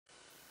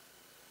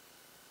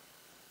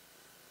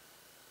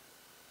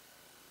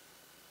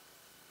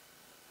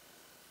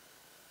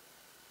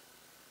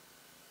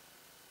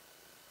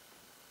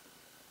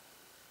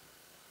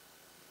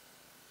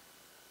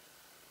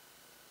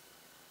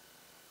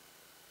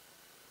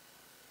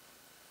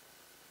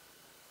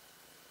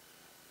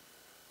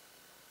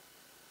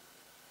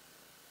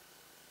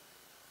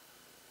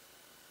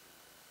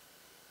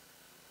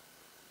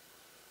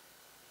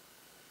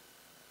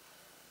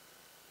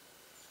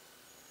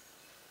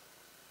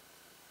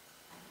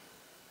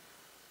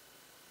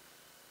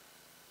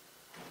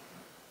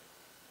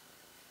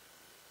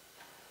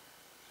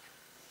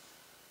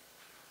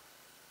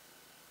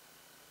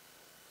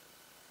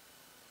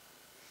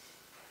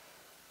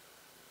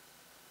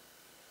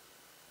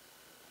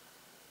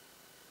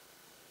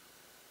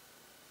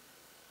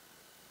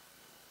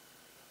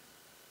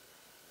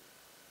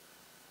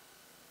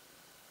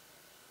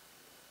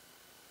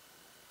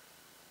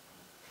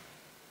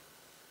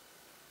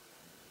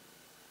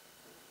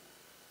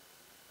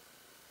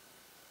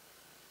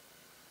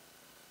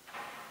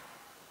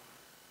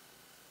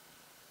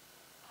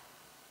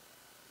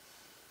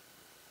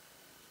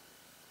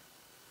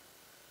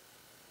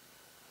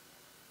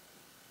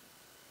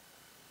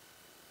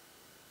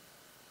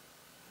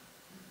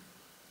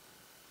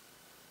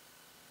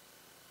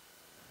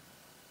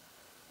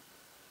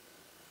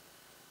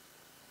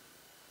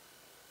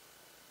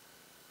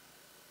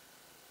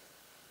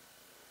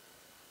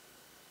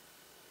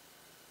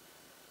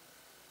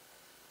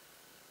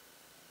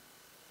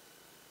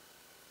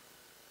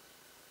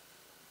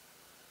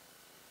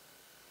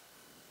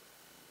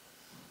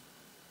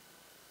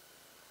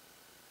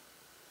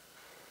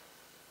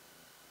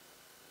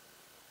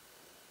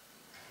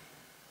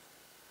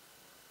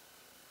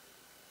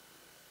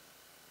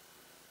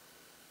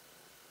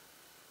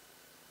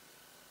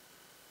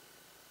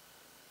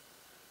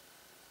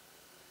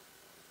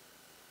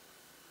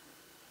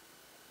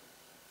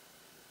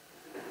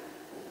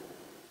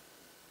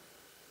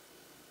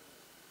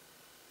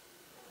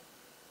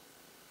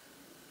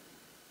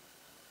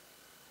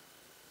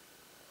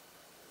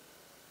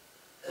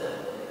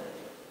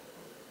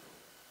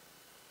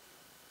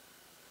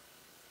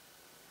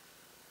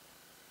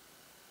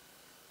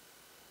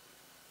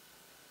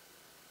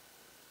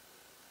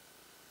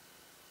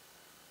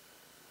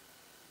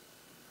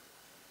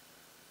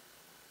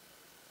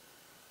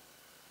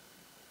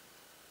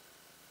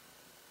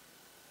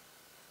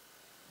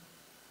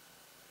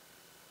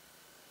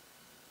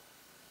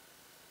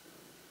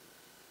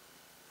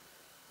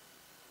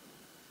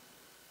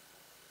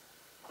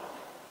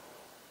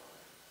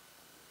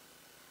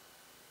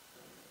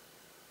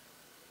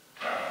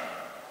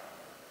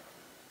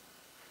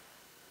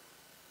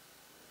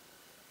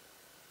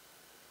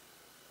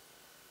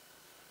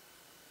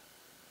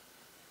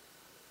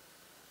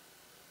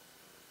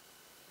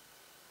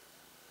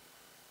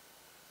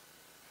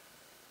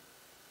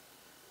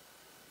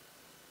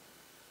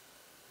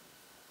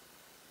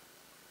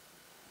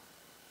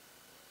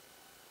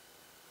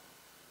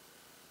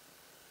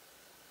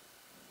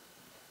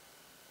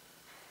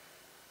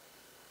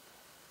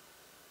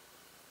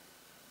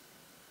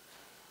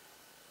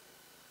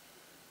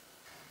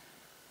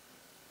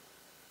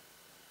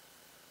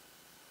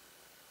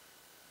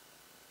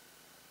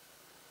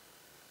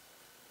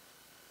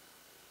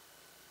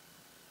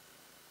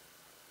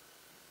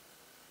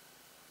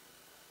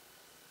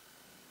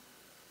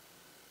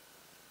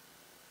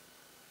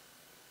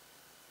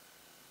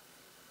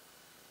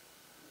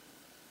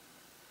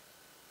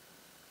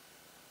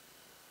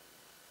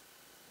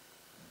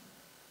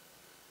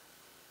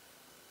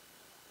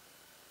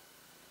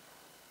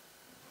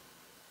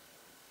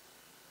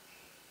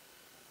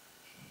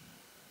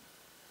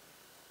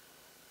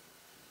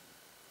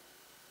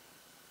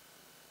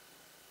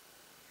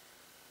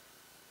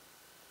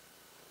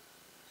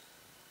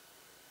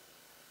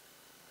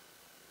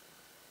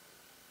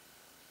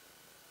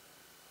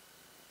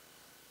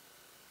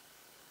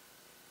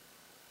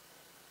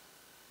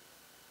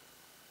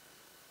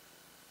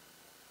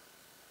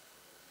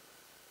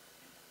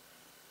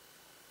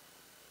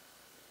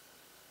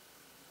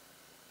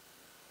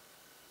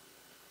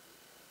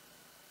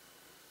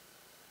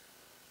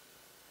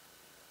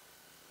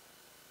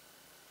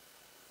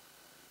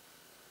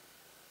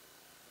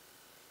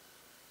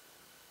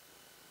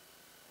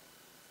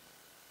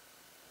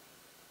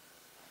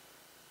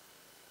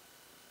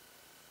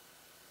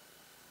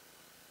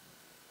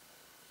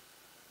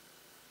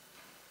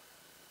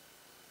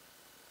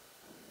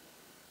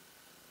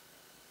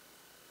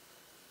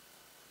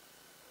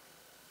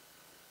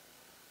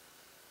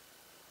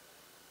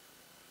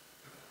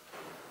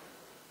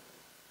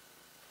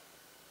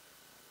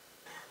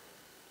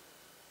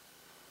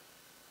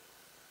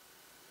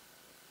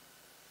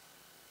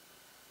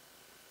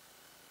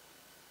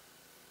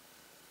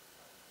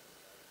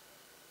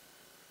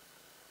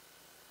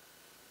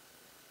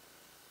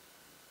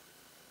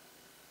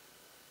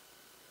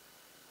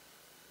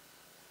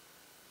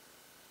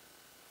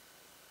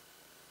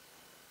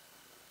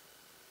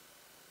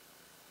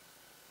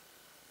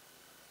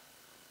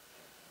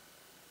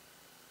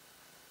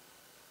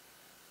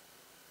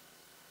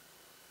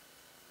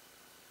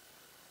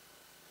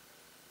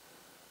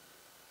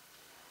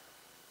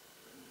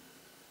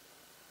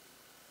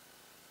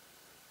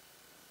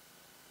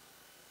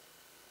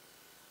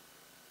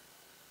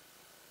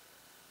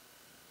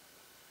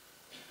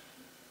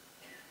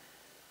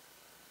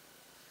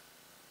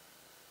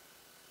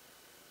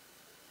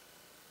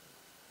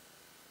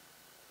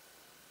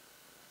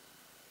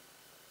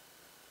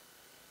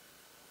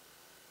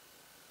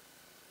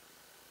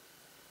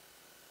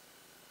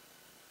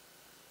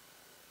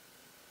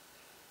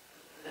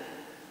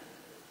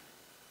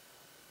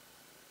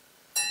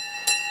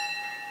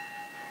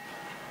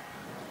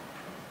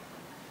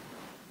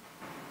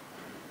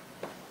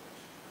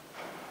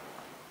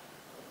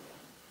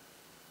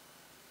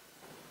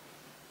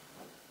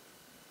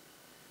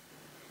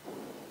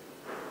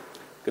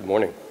Good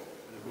morning.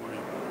 Good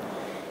morning.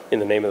 In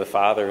the name of the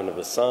Father, and of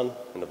the Son,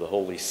 and of the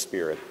Holy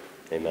Spirit.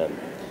 Amen.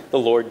 The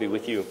Lord be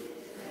with you.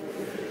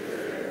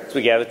 As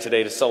we gather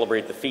today to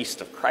celebrate the feast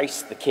of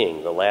Christ the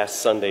King, the last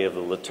Sunday of the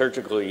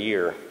liturgical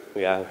year,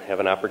 we have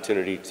an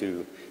opportunity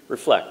to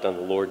reflect on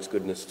the Lord's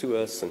goodness to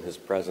us and his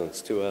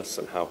presence to us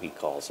and how he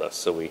calls us.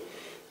 So we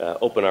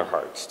open our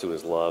hearts to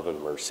his love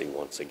and mercy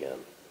once again.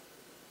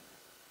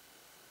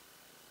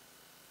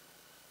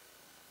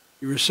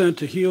 You were sent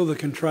to heal the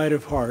contrite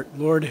of heart.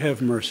 Lord,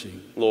 have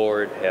mercy.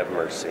 Lord, have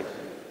mercy.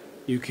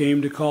 You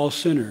came to call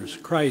sinners.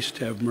 Christ,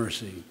 have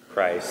mercy.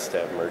 Christ,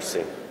 have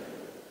mercy.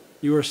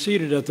 You are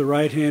seated at the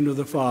right hand of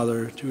the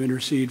Father to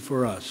intercede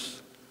for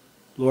us.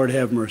 Lord,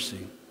 have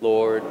mercy.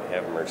 Lord,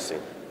 have mercy.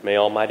 May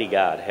Almighty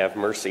God have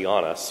mercy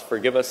on us,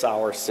 forgive us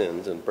our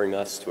sins, and bring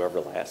us to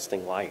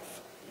everlasting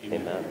life.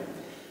 Amen.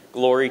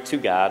 Glory to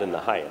God in the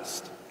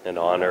highest, and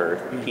on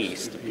earth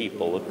peace to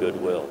people of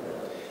good will.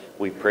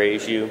 We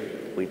praise you.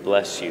 We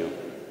bless you,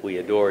 we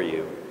adore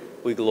you,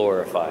 we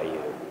glorify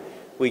you.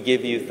 We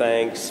give you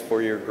thanks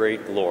for your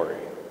great glory.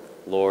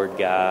 Lord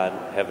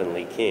God,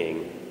 heavenly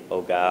King,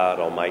 O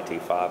God, almighty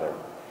Father.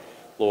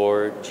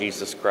 Lord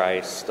Jesus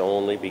Christ,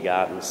 only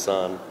begotten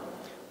Son.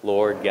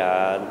 Lord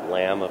God,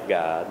 Lamb of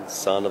God,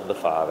 Son of the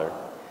Father.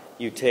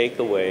 You take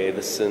away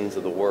the sins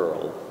of the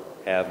world.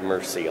 Have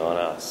mercy on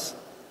us.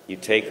 You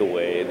take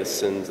away the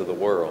sins of the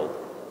world.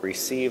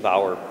 Receive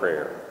our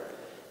prayer.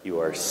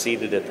 You are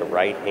seated at the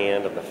right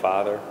hand of the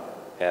Father.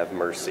 Have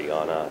mercy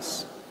on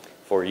us.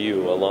 For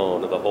you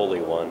alone are the Holy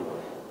One.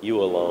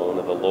 You alone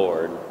are the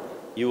Lord.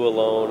 You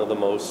alone are the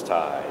Most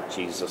High,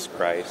 Jesus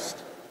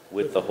Christ,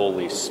 with the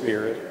Holy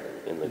Spirit,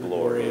 in the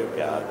glory of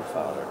God the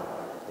Father.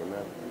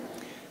 Amen.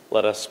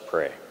 Let us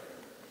pray.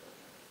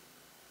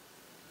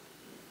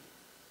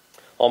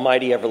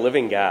 Almighty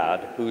ever-living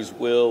God, whose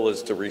will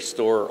is to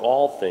restore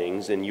all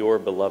things in your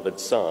beloved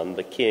Son,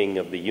 the King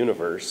of the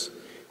universe,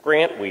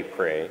 grant, we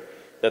pray,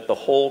 that the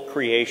whole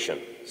creation,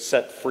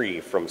 set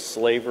free from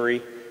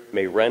slavery,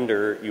 may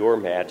render your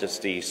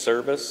majesty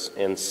service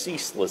and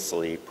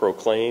ceaselessly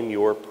proclaim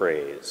your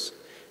praise.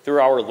 Through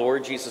our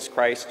Lord Jesus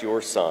Christ,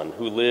 your Son,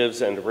 who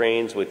lives and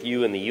reigns with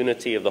you in the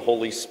unity of the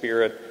Holy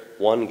Spirit,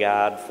 one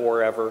God,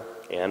 forever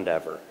and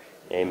ever.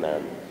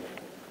 Amen.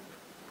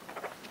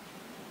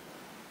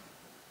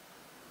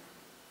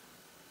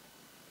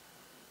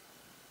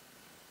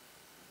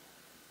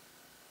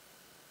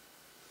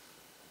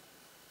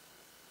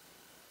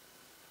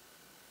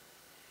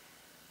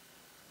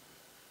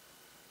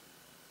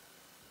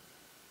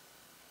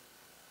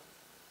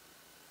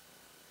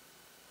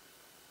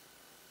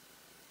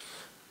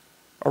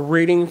 A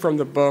reading from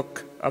the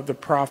book of the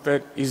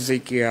prophet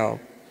Ezekiel.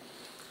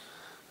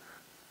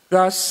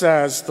 Thus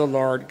says the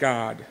Lord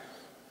God,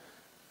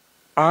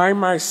 I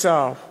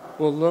myself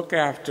will look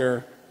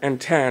after and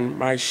tend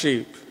my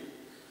sheep.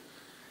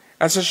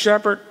 As a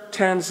shepherd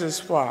tends his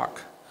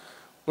flock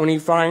when he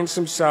finds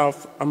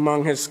himself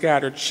among his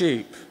scattered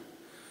sheep,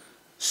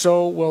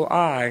 so will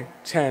I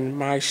tend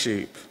my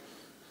sheep.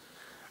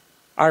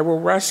 I will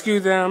rescue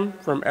them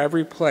from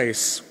every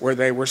place where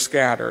they were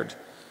scattered,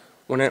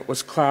 when it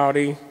was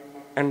cloudy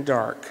and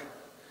dark.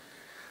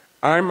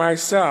 I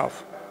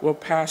myself will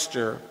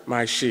pasture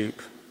my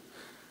sheep.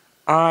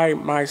 I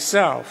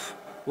myself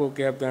will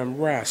give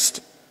them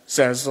rest,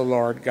 says the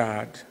Lord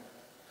God.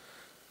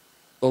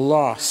 The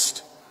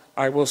lost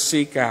I will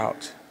seek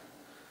out.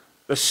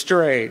 The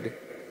strayed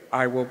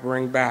I will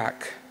bring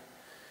back.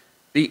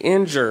 The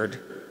injured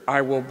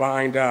I will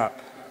bind up.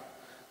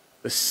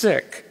 The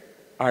sick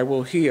I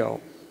will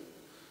heal.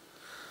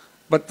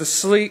 But the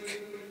sleek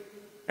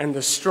and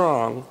the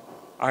strong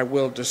I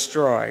will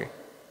destroy,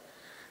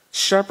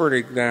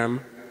 shepherding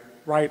them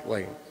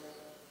rightly.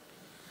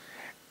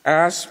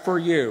 As for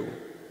you,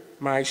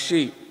 my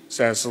sheep,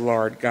 says the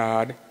Lord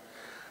God,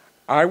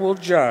 I will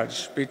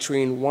judge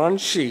between one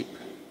sheep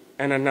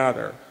and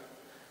another,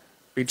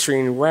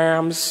 between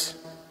rams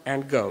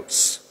and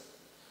goats.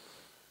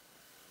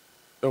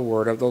 The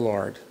word of the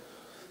Lord.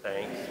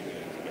 Thanks be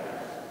to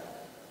God.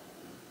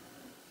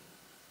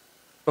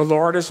 The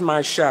Lord is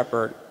my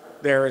shepherd.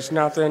 There is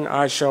nothing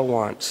I shall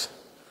want.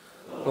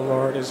 The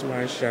Lord is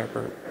my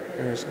shepherd.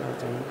 There is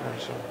nothing I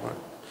shall want.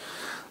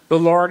 The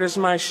Lord is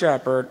my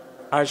shepherd.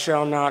 I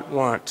shall not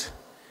want.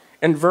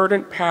 In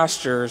verdant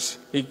pastures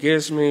he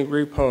gives me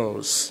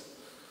repose.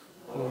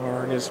 The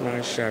Lord is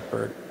my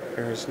shepherd.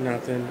 There is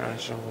nothing I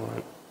shall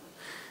want.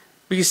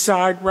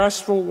 Beside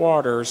restful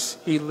waters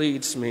he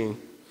leads me.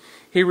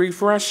 He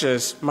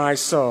refreshes my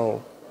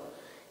soul.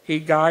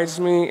 He guides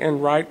me in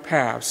right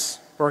paths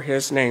for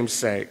his name's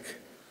sake.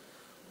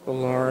 The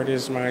Lord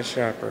is my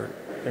shepherd.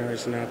 There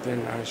is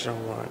nothing I shall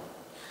want.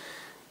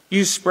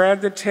 You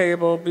spread the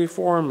table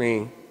before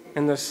me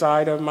in the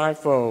sight of my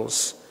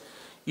foes.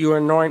 You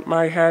anoint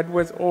my head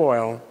with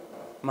oil.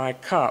 My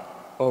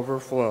cup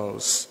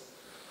overflows.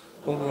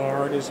 The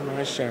Lord is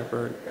my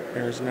shepherd.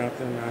 There is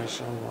nothing I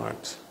shall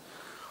want.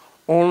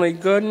 Only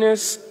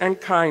goodness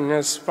and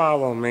kindness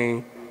follow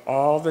me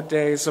all the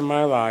days of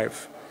my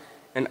life,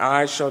 and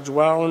I shall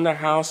dwell in the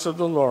house of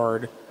the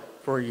Lord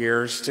for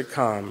years to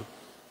come.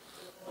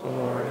 The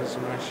Lord is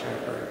my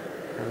shepherd,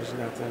 there is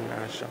nothing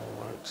I shall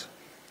want.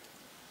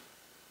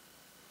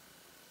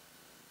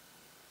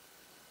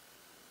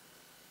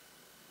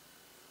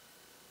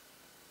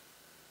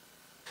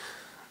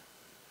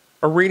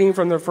 A reading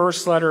from the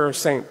first letter of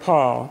St.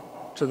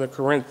 Paul to the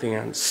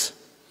Corinthians.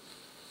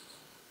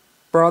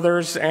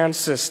 Brothers and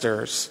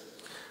sisters,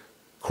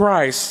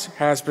 Christ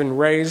has been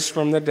raised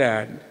from the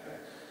dead,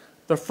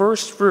 the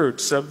first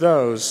fruits of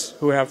those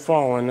who have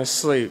fallen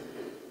asleep.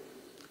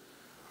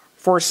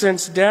 For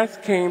since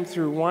death came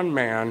through one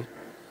man,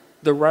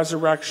 the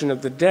resurrection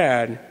of the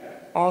dead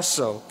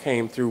also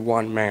came through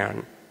one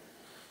man.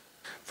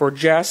 For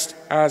just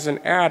as in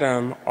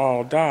Adam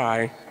all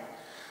die,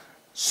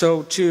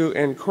 so too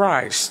in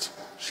Christ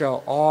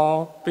shall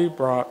all be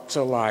brought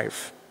to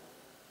life.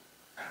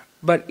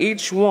 But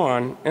each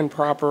one in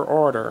proper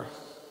order.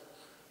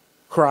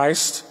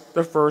 Christ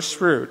the first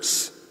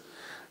fruits,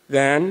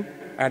 then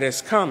at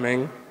his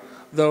coming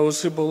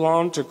those who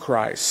belong to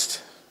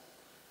Christ.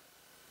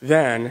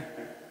 Then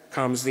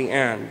comes the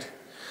end,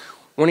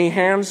 when he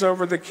hands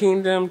over the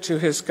kingdom to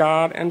his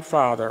God and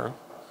Father,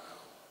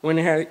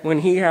 when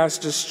he has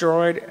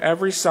destroyed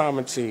every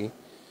sovereignty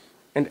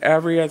and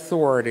every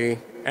authority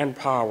and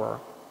power.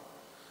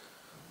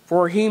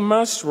 For he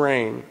must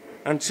reign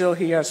until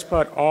he has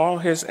put all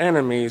his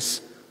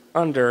enemies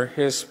under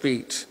his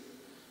feet.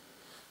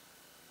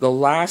 The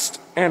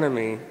last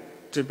enemy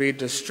to be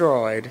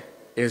destroyed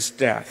is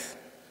death.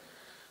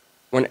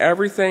 When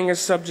everything is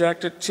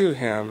subjected to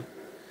him,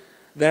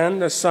 then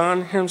the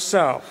Son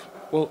himself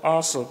will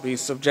also be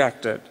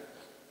subjected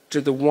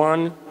to the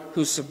one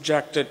who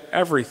subjected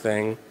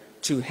everything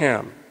to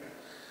him,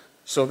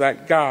 so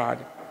that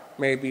God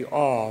may be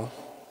all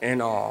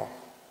in all.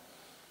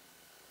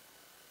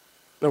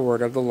 The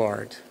word of the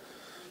Lord.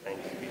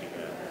 Thanks be to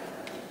God.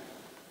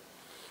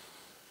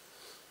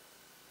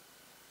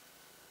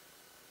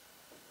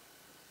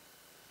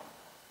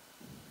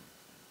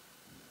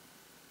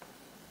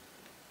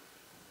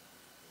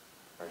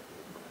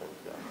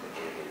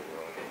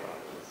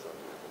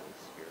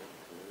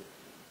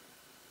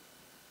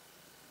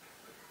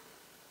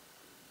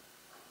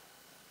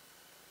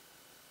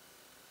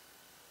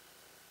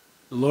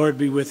 The Lord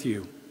be with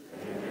you.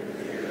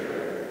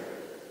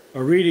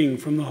 A reading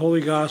from the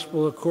Holy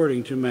Gospel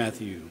according to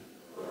Matthew.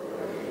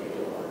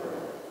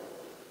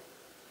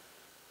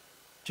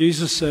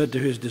 Jesus said to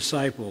his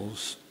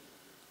disciples,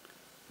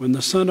 "When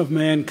the Son of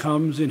Man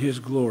comes in his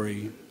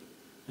glory,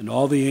 and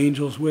all the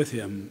angels with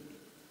him,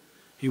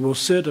 he will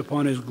sit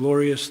upon his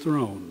glorious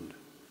throne,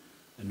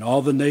 and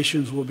all the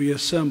nations will be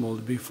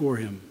assembled before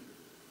him.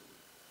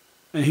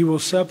 And he will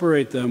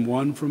separate them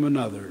one from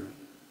another,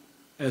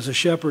 as a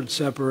shepherd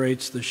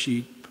separates the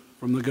sheep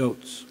from the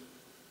goats.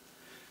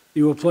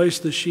 He will place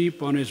the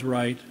sheep on his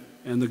right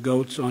and the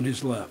goats on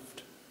his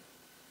left.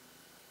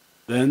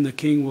 Then the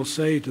king will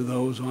say to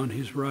those on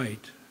his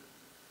right,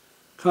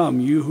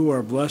 'Come, you who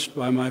are blessed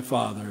by my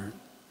Father,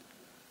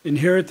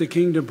 inherit the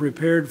kingdom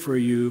prepared for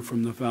you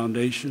from the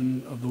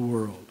foundation of the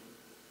world.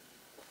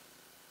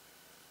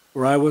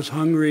 For I was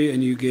hungry,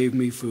 and you gave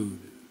me food.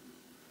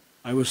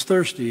 I was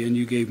thirsty, and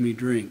you gave me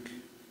drink.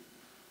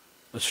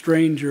 A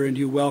stranger, and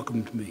you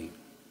welcomed me.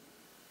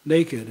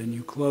 Naked, and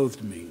you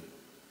clothed me.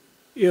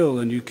 Ill,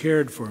 and you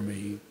cared for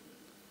me.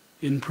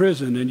 In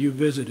prison, and you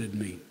visited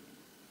me.'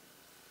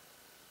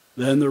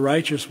 Then the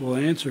righteous will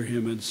answer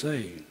him and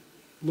say,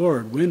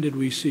 'Lord, when did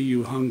we see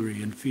you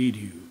hungry and feed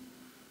you,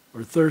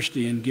 or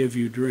thirsty and give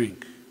you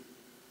drink?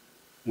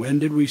 When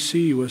did we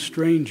see you a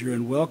stranger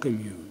and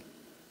welcome you,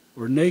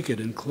 or naked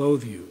and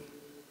clothe you?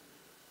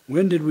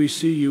 When did we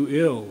see you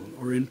ill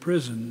or in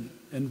prison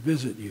and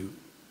visit you?'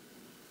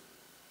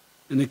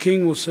 And the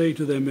king will say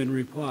to them in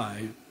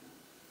reply,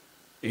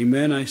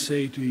 'Amen, I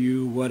say to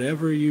you,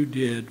 whatever you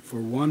did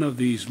for one of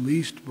these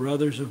least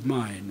brothers of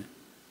mine,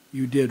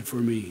 you did for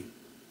me.'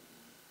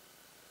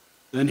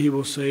 Then he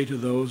will say to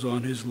those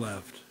on his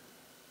left,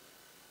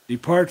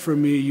 'Depart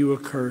from me, you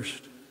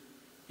accursed,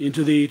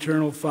 into the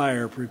eternal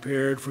fire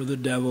prepared for the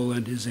devil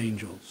and his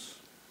angels.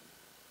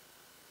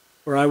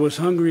 For I was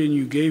hungry, and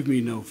you gave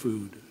me no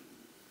food.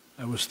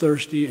 I was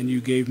thirsty, and you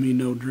gave me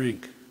no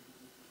drink.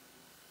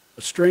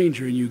 A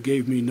stranger, and you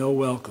gave me no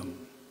welcome.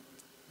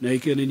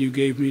 Naked, and you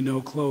gave me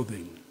no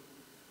clothing.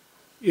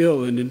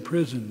 Ill and in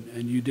prison,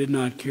 and you did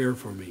not care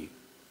for me.'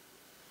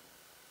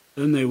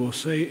 Then they will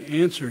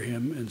answer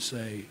him and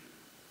say,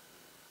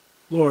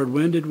 'Lord,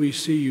 when did we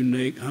see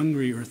you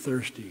hungry or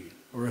thirsty,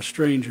 or a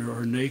stranger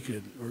or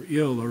naked, or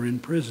ill or in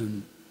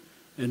prison,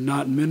 and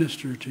not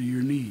minister to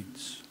your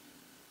needs?'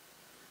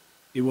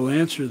 He will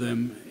answer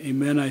them,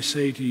 'Amen, I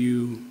say to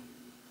you,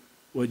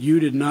 what you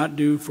did not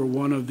do for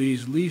one of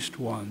these least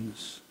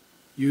ones,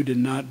 you did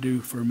not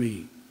do for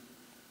me.'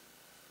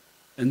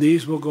 And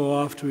these will go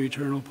off to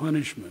eternal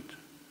punishment,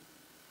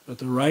 but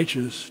the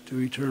righteous to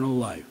eternal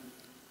life."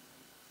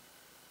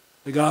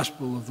 The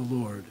Gospel of the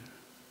Lord.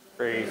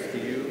 Praise to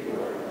you,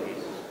 Lord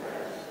Jesus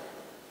Christ.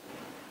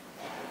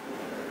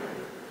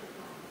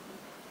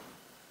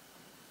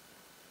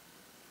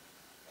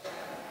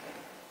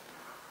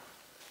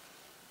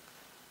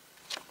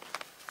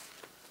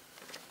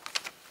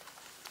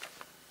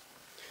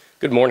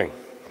 Good morning.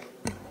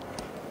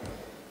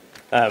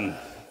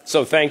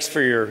 So thanks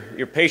for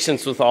your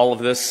patience with all of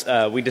this.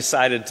 We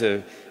decided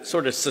to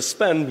sort of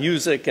suspend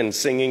music and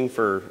singing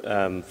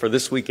for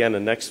this weekend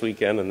and next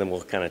weekend, and then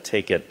we'll kind of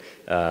take it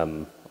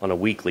on a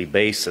weekly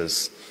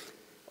basis.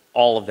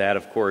 All of that,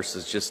 of course,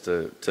 is just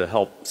to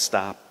help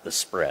stop the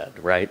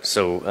spread, right?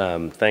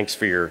 So thanks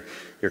for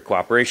your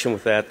cooperation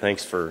with that.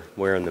 Thanks for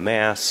wearing the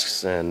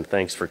masks, and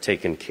thanks for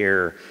taking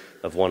care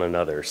of one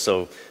another.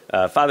 So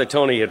Father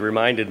Tony had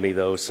reminded me,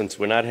 though, since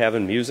we're not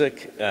having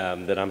music,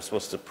 that I'm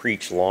supposed to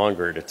preach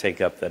longer to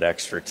take up that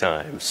extra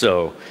time.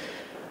 So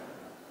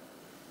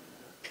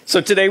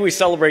today we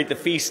celebrate the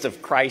feast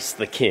of Christ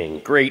the King,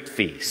 great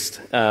feast.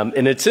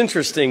 And it's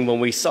interesting when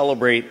we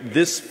celebrate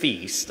this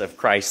feast of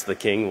Christ the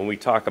King, when we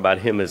talk about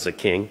him as a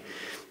king,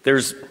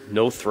 there's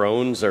no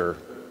thrones or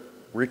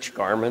rich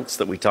garments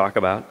that we talk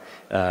about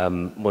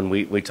when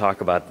we talk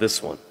about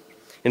this one.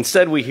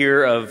 Instead, we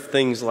hear of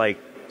things like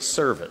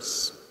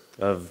service,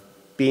 of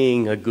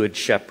being a good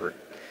shepherd,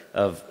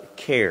 of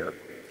care,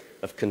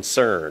 of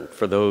concern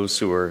for those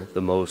who are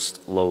the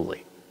most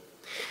lowly.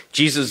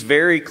 Jesus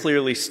very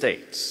clearly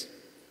states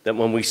that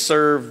when we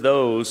serve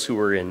those who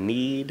are in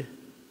need,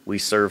 we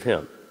serve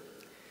him.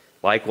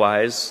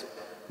 Likewise,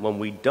 when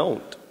we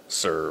don't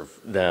serve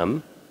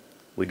them,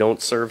 we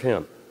don't serve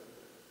him.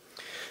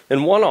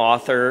 And one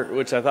author,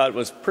 which I thought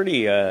was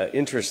pretty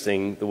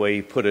interesting, the way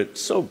he put it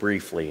so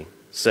briefly,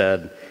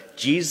 said,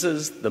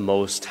 Jesus, the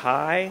Most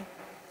High,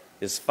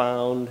 is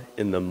found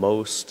in the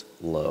most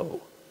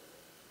low.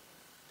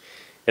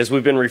 As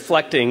we've been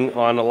reflecting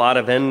on a lot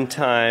of end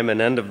time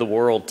and end of the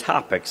world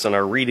topics in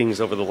our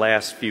readings over the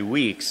last few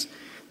weeks,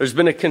 there's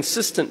been a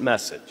consistent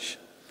message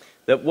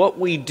that what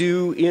we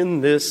do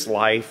in this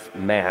life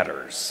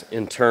matters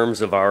in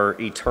terms of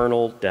our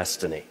eternal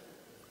destiny.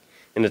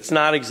 And it's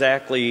not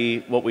exactly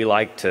what we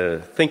like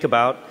to think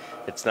about.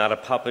 It's not a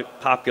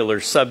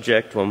popular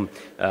subject when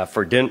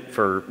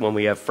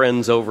we have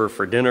friends over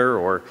for dinner,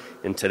 or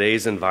in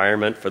today's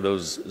environment for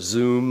those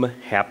Zoom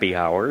happy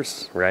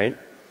hours, right?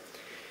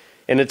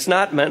 And it's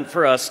not meant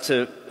for us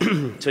to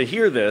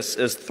hear this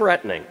as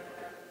threatening,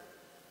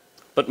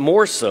 but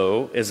more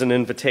so as an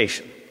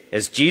invitation,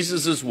 as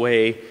Jesus'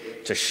 way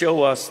to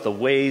show us the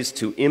ways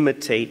to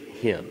imitate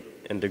him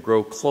and to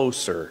grow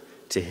closer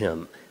to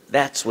him.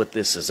 That's what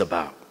this is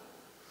about.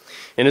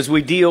 And as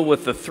we deal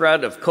with the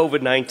threat of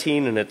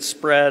COVID-19 and its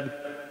spread,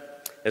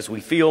 as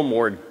we feel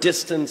more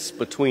distance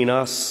between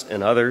us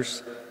and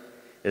others,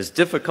 as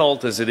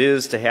difficult as it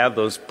is to have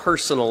those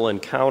personal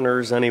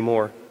encounters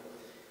anymore,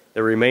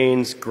 there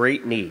remains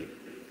great need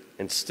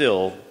and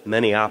still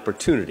many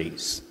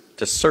opportunities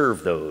to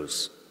serve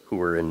those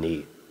who are in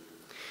need.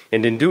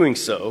 And in doing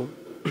so,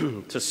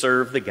 to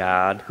serve the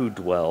God who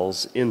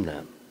dwells in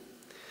them.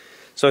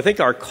 So I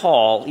think our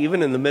call,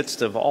 even in the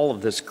midst of all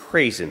of this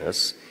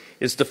craziness,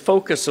 is to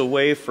focus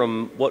away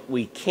from what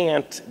we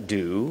can't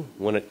do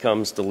when it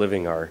comes to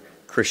living our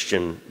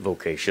Christian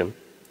vocation,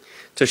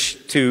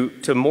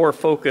 to more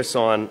focus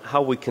on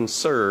how we can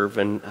serve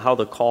and how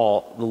the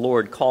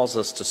Lord calls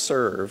us to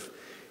serve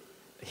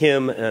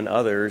him and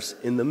others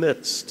in the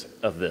midst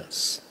of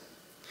this.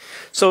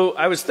 So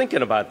I was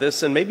thinking about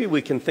this, and maybe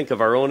we can think of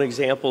our own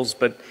examples,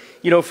 but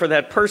for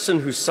that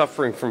person who's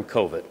suffering from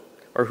COVID,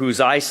 or who's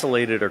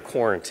isolated or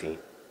quarantined,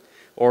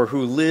 or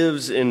who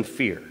lives in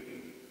fear,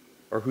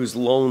 or who's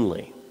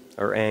lonely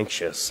or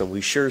anxious, and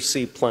we sure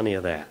see plenty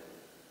of that,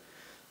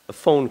 a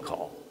phone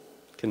call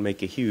can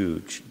make a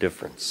huge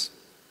difference.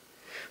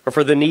 Or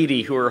for the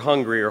needy who are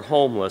hungry or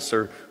homeless,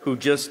 or who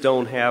just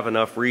don't have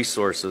enough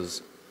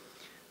resources,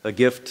 a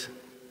gift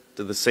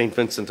to the St.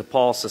 Vincent de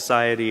Paul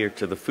Society, or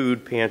to the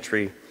food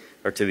pantry,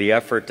 or to the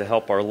effort to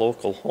help our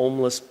local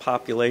homeless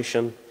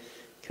population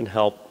can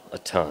help a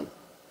ton.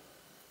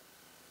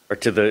 Or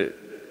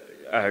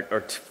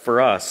for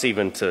us,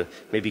 even to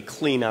maybe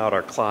clean out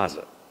our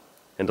closet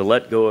and to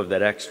let go of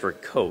that extra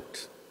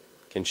coat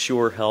can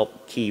sure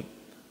help keep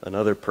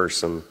another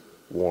person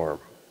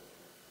warm.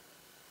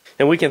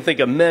 And we can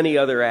think of many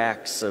other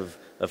acts of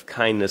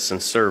kindness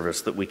and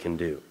service that we can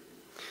do.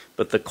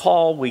 But the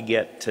call we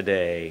get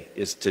today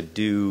is to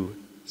do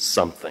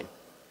something.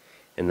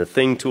 And the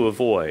thing to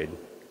avoid,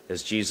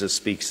 as Jesus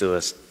speaks to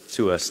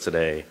us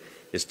today,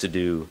 is to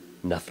do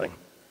nothing.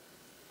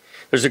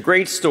 There's a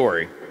great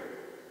story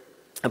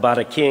about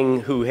a king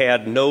who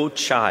had no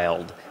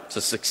child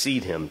to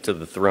succeed him to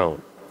the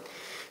throne.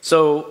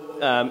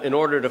 So in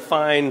order to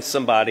find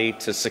somebody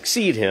to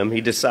succeed him, he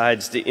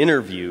decides to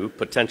interview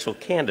potential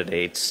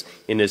candidates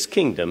in his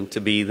kingdom to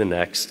be the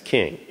next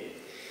king.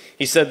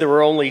 He said there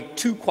were only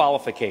two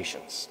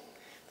qualifications.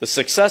 The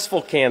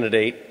successful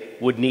candidate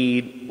would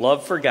need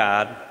love for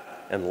God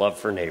and love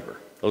for neighbor.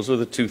 Those were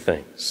the two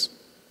things.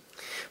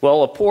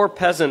 Well, a poor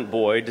peasant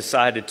boy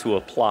decided to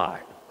apply,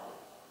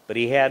 but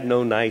he had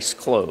no nice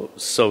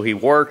clothes. So he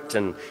worked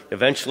and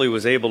eventually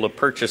was able to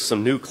purchase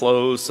some new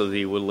clothes so that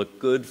he would look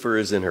good for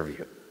his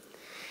interview.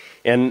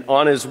 And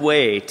on his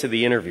way to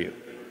the interview,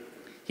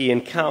 he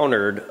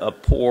encountered a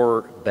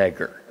poor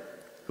beggar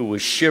who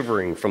was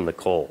shivering from the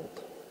cold.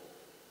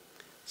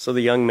 So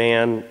the young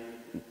man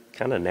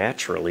kind of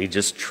naturally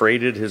just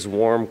traded his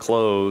warm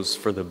clothes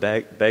for the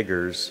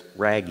beggar's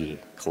raggy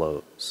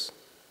clothes.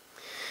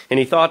 And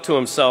he thought to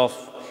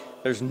himself,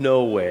 there's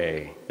no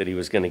way that he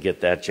was going to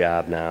get that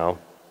job now.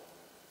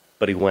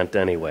 But he went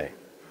anyway.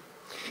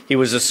 He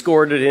was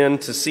escorted in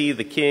to see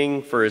the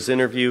king for his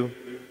interview,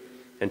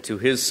 and to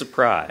his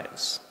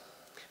surprise,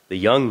 the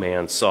young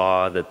man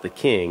saw that the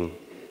king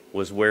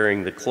was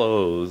wearing the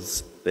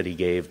clothes that he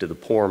gave to the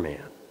poor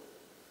man.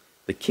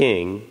 The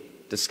king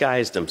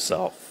disguised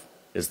himself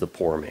as the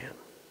poor man.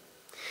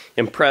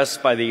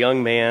 Impressed by the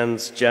young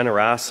man's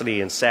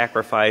generosity and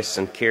sacrifice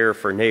and care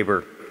for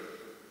neighbor,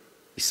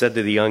 he said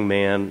to the young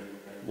man,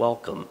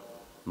 "Welcome,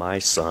 my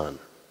son."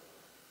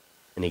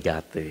 And he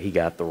got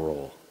the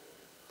role.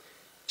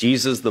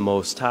 Jesus, the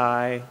Most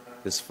High,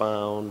 is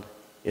found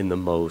in the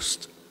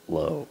most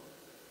low.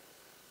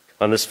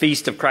 On this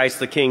feast of Christ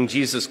the King,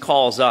 Jesus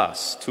calls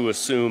us to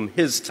assume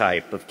his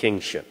type of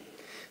kingship,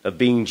 of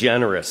being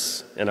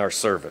generous in our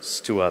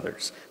service to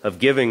others, of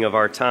giving of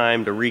our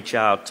time to reach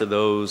out to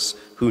those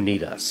who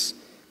need us,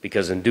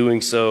 because in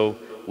doing so,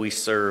 we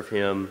serve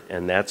him,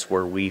 and that's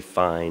where we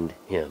find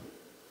him.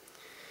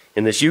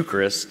 In this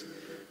Eucharist,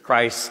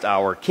 Christ,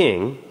 our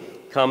King,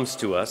 comes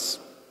to us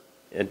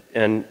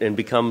and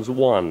becomes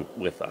one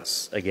with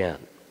us again.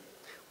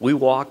 We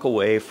walk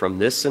away from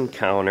this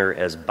encounter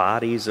as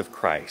bodies of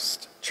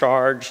Christ,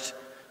 charged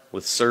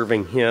with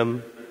serving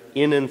him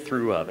in and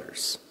through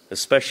others,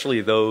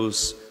 especially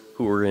those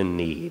who are in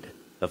need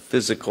of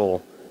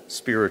physical,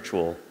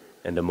 spiritual,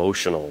 and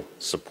emotional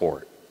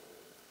support.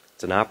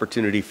 It's an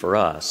opportunity for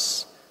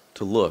us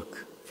to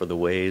look for the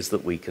ways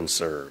that we can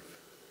serve.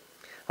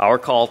 Our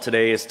call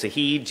today is to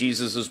heed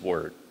Jesus'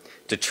 word,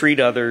 to treat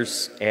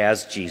others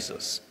as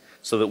Jesus,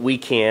 so that we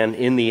can,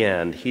 in the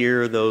end,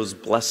 hear those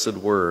blessed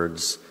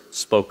words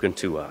spoken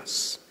to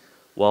us.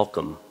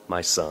 Welcome, my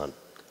son.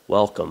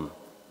 Welcome,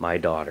 my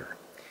daughter.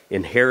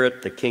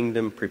 Inherit the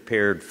kingdom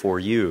prepared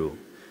for you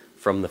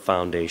from the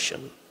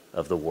foundation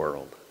of the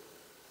world.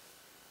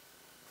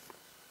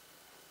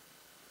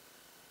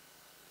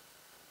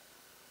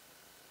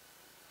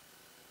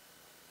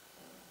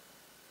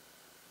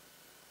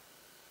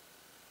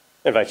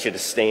 I invite you to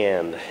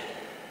stand.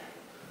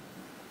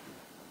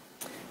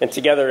 And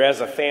together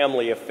as a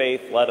family of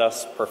faith, let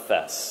us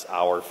profess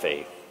our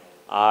faith.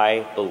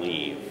 I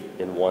believe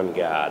in one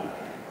God,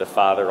 the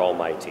Father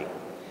Almighty,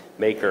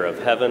 maker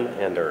of heaven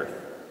and earth,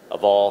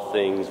 of all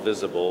things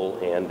visible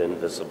and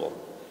invisible.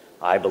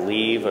 I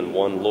believe in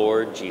one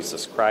Lord,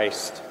 Jesus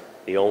Christ,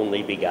 the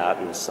only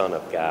begotten Son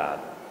of God,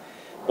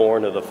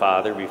 born of the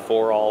Father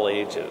before all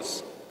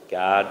ages,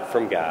 God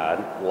from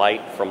God,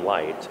 light from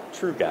light,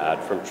 true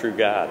God from true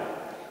God,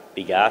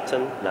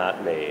 begotten,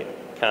 not made,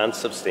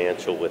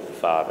 consubstantial with the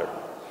Father.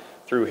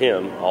 Through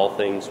him all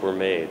things were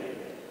made.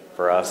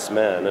 For us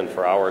men and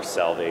for our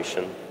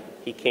salvation,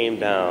 he came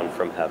down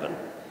from heaven,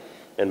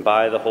 and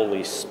by the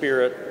Holy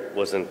Spirit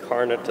was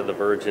incarnate to the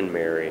Virgin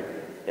Mary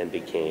and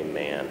became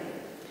man.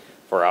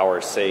 For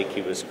our sake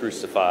he was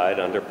crucified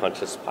under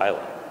Pontius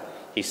Pilate.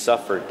 He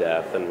suffered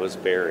death and was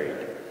buried,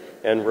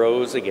 and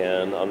rose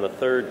again on the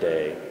third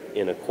day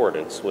in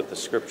accordance with the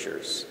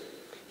Scriptures.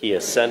 He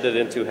ascended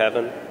into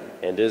heaven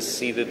and is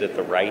seated at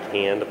the right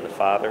hand of the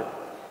Father.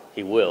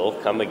 He will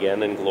come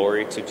again in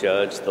glory to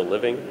judge the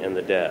living and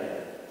the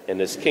dead, and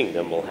his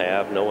kingdom will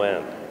have no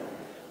end.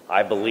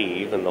 I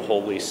believe in the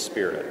Holy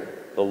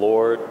Spirit, the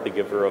Lord, the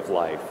giver of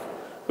life,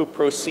 who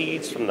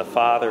proceeds from the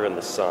Father and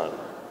the Son,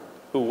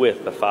 who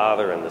with the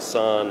Father and the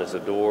Son is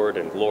adored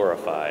and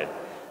glorified,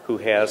 who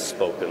has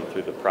spoken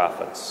through the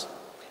prophets.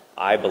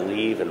 I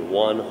believe in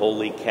one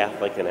holy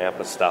Catholic and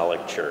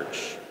Apostolic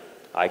Church.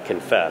 I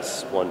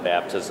confess one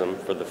baptism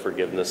for the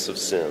forgiveness of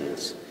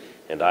sins,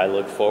 and I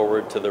look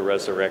forward to the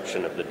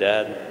resurrection of the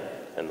dead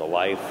and the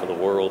life of the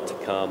world to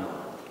come.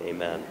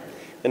 Amen.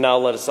 And now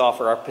let us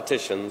offer our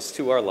petitions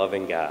to our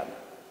loving God.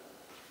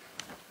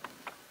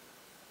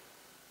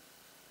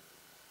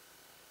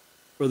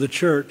 For the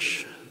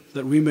Church,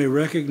 that we may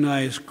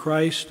recognize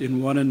Christ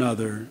in one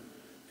another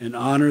and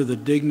honor the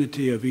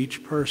dignity of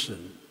each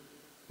person,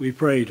 we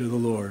pray to the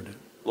Lord.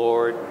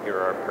 Lord, hear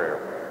our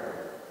prayer.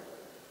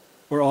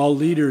 For all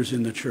leaders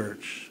in the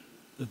Church,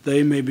 that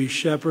they may be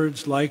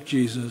shepherds like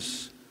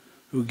Jesus,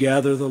 who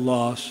gather the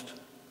lost,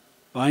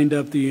 bind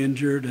up the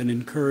injured, and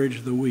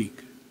encourage the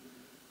weak,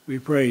 we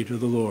pray to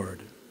the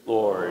Lord.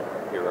 Lord,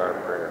 hear our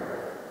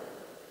prayer.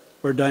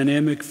 For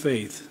dynamic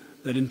faith,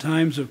 that in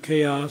times of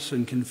chaos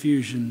and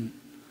confusion,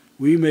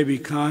 we may be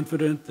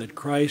confident that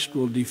Christ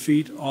will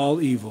defeat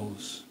all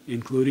evils,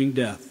 including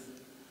death,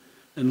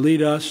 and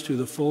lead us to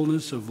the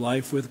fullness of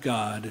life with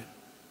God,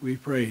 we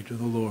pray to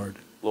the Lord.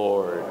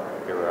 Lord,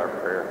 hear our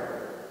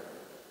prayer.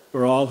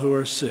 For all who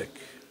are sick,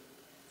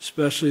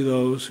 especially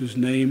those whose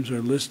names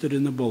are listed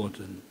in the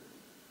bulletin,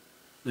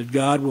 that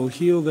God will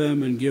heal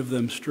them and give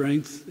them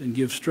strength, and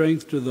give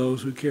strength to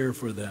those who care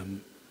for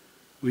them,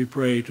 we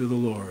pray to the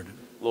Lord.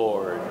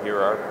 Lord, hear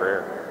our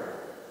prayer.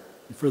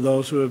 And for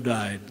those who have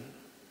died,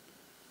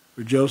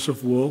 for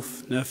Joseph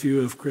Wolfe,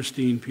 nephew of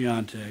Christine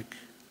Piontek,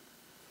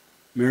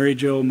 Mary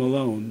Jo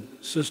Malone,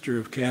 sister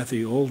of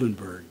Kathy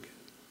Oldenburg,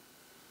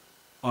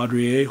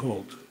 Audrey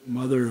Aholt,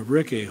 mother of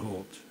Rick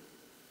Aholt,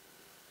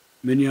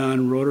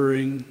 Mignon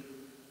Rotering,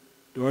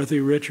 Dorothy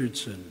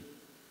Richardson,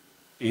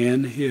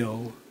 Ann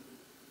Hill,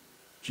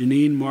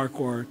 Janine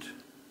Marquardt,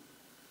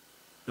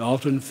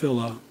 Dalton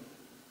Filla,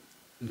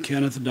 and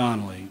Kenneth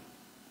Donnelly.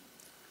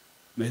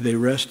 May they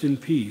rest in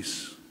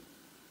peace.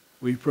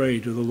 We pray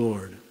to the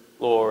Lord.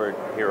 Lord,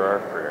 hear our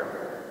prayer.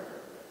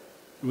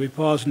 We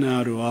pause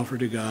now to offer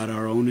to God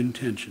our own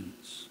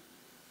intentions.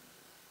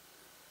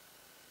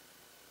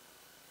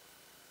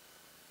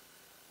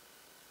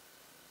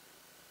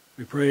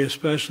 We pray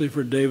especially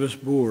for Davis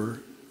Boer,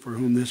 for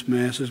whom this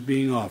Mass is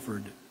being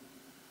offered.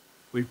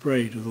 We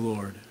pray to the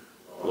Lord.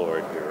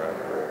 Lord, hear our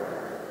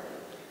prayer.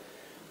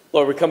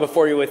 Lord, we come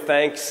before you with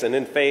thanks and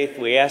in faith.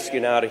 We ask you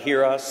now to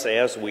hear us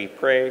as we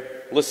pray.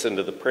 Listen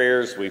to the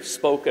prayers we've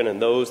spoken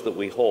and those that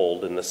we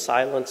hold in the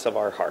silence of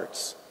our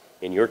hearts.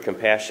 In your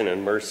compassion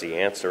and mercy,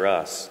 answer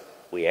us.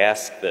 We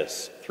ask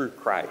this through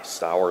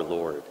Christ our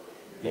Lord.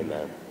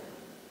 Amen.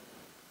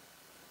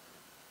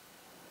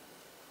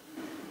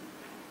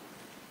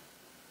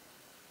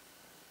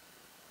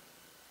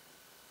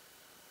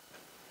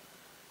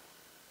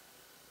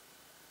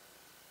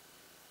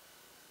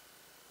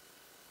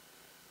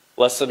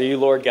 Blessed are you,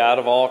 Lord God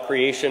of all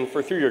creation,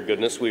 for through your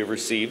goodness we have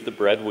received the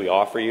bread we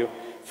offer you,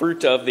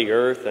 fruit of the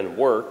earth and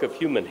work of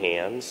human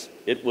hands.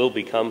 It will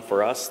become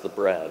for us the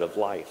bread of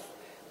life.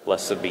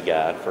 Blessed be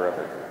God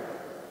forever.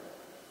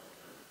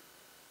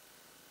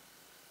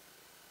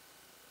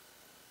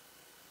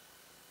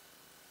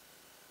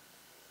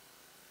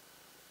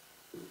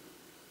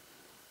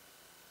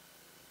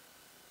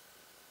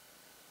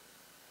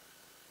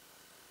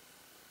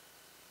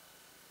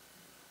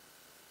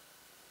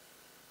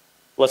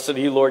 Blessed are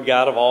you, Lord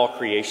God of all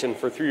creation,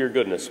 for through your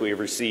goodness we have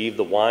received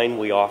the wine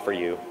we offer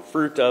you,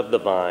 fruit of the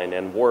vine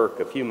and work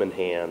of human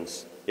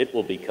hands. It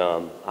will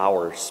become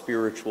our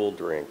spiritual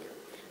drink.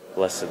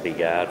 Blessed be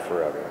God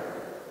forever.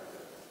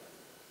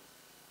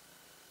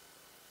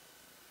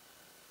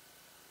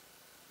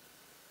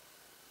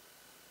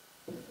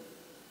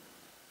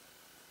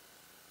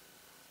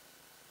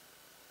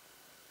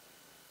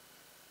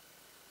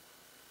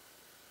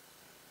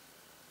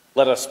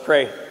 Let us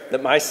pray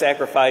that my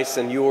sacrifice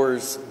and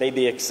yours may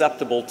be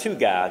acceptable to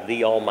God,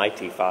 the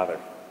Almighty Father.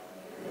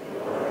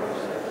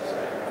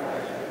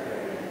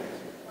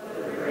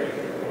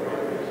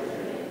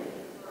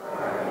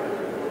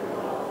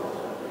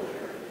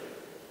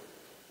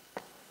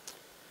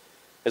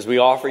 As we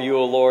offer you,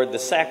 O Lord, the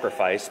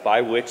sacrifice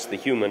by which the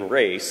human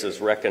race is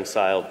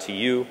reconciled to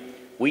you,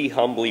 we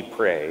humbly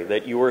pray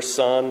that your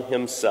Son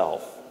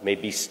himself may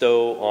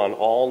bestow on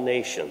all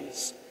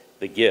nations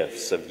the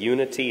gifts of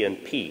unity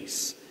and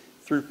peace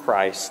through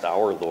Christ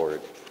our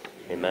Lord.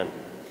 Amen.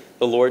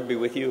 The Lord be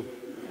with you.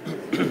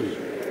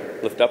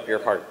 Lift up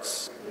your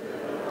hearts.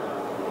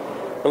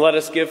 And let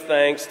us give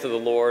thanks to the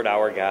Lord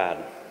our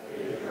God.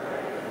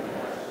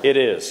 It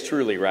is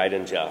truly right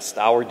and just,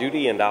 our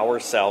duty and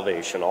our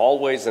salvation,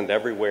 always and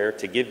everywhere,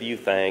 to give you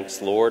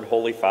thanks, Lord,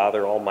 Holy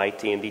Father,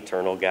 Almighty and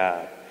eternal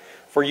God.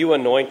 For you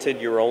anointed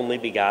your only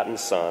begotten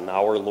Son,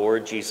 our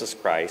Lord Jesus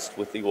Christ,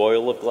 with the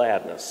oil of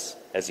gladness,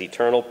 as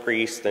eternal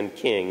priest and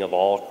king of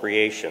all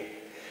creation,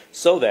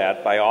 so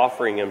that by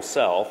offering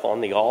himself on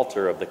the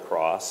altar of the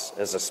cross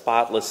as a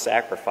spotless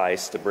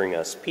sacrifice to bring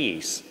us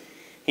peace,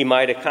 he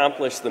might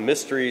accomplish the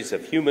mysteries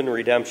of human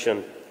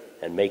redemption,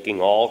 and making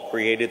all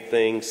created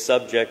things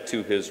subject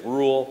to his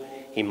rule,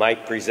 he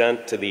might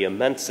present to the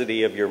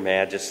immensity of your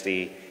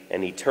majesty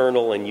an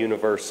eternal and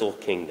universal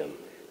kingdom,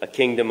 a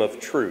kingdom of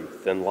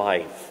truth and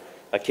life,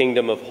 a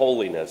kingdom of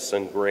holiness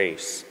and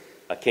grace,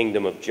 a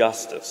kingdom of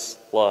justice,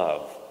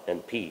 love,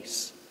 and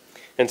peace.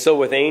 And so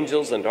with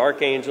angels and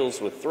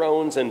archangels, with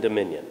thrones and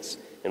dominions,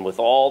 and with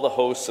all the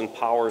hosts and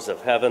powers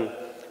of heaven,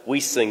 we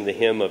sing the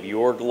hymn of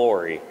your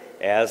glory,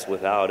 as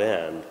without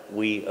end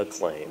we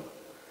acclaim.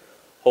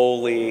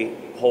 Holy,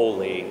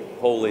 holy,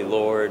 holy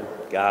Lord,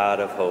 God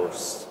of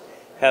hosts,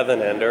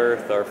 heaven and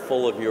earth are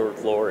full of your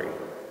glory.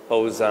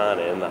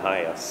 Hosanna in the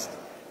highest.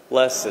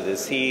 Blessed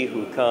is he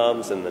who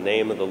comes in the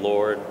name of the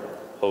Lord.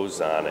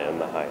 Hosanna in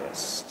the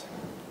highest.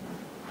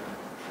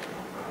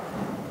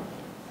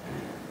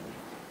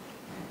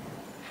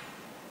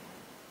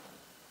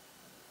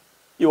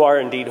 You are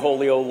indeed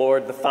holy, O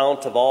Lord, the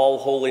fount of all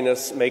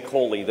holiness. Make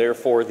holy,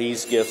 therefore,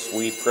 these gifts,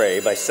 we pray,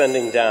 by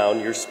sending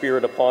down your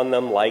Spirit upon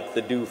them like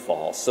the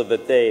dewfall, so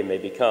that they may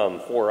become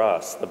for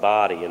us the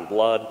body and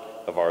blood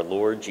of our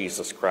Lord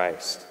Jesus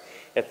Christ.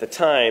 At the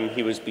time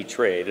he was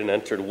betrayed and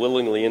entered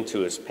willingly into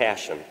his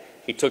passion,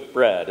 he took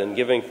bread and,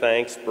 giving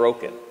thanks,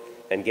 broke it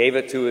and gave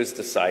it to his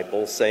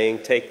disciples, saying,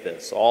 "Take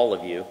this, all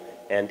of you,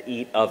 and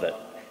eat of it,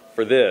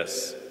 for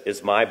this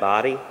is my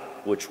body,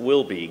 which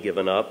will be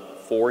given up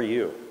for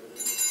you."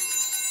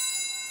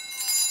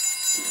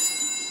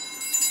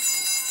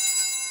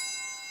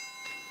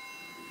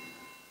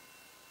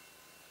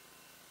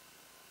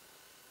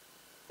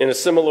 In a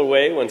similar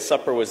way, when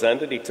supper was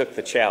ended, he took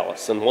the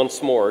chalice, and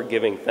once more,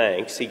 giving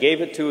thanks, he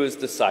gave it to his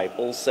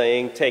disciples,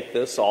 saying, "Take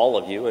this, all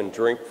of you, and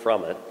drink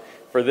from it,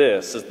 for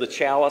this is the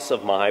chalice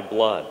of my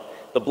blood,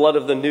 the blood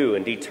of the new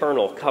and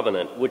eternal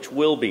covenant, which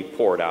will be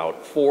poured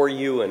out for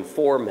you and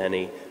for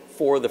many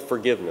for the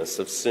forgiveness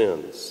of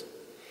sins.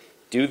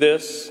 Do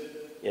this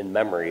in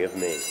memory of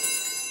me."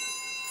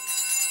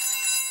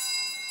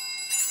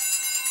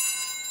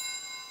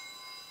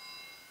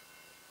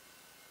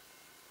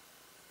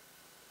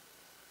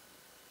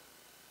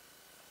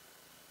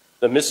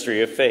 The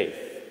mystery of faith.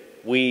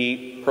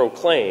 We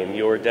proclaim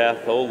your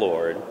death, O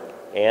Lord,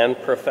 and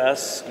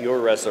profess your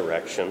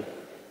resurrection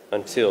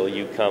until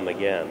you come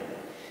again.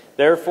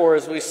 Therefore,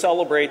 as we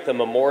celebrate the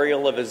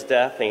memorial of his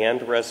death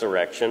and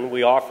resurrection,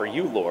 we offer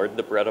you, Lord,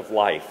 the bread of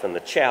life and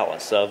the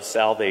chalice of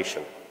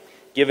salvation,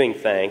 giving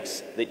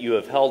thanks that you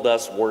have held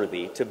us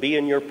worthy to be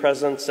in your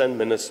presence and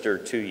minister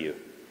to you.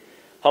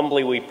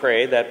 Humbly we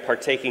pray that,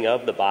 partaking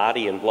of the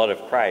body and blood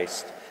of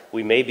Christ,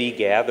 we may be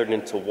gathered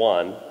into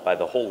one by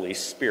the Holy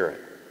Spirit.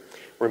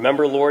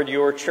 Remember, Lord,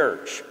 your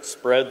church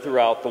spread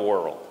throughout the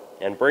world,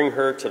 and bring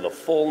her to the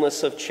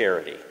fullness of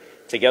charity,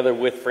 together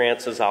with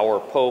Francis,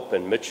 our Pope,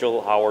 and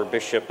Mitchell, our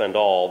Bishop, and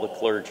all the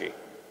clergy.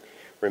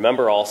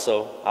 Remember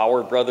also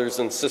our brothers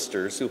and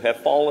sisters who have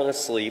fallen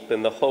asleep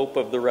in the hope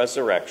of the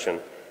resurrection,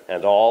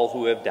 and all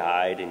who have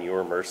died in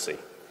your mercy.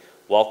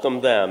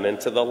 Welcome them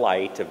into the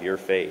light of your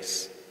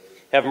face.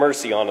 Have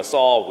mercy on us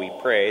all, we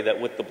pray,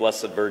 that with the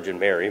Blessed Virgin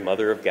Mary,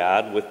 Mother of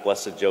God, with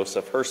Blessed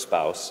Joseph, her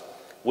spouse,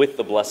 with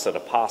the blessed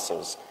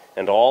apostles,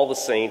 and all the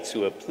saints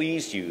who have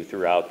pleased you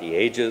throughout the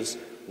ages,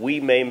 we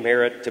may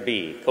merit to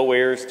be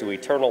co-heirs to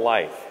eternal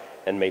life,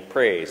 and may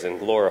praise and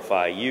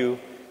glorify you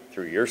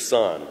through your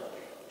Son,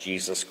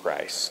 Jesus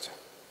Christ.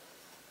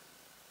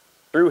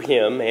 Through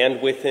him,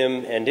 and with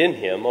him, and in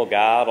him, O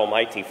God,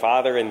 Almighty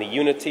Father, in the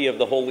unity of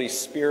the Holy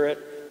Spirit,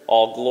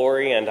 all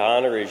glory and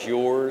honor is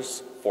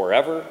yours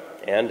forever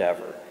and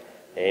ever.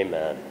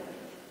 Amen.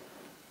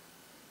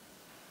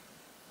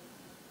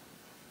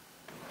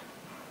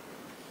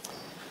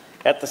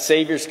 At the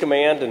Savior's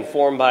command,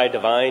 informed by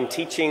divine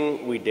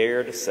teaching, we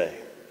dare to say,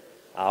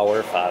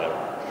 Our Father,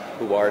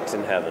 who art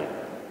in heaven,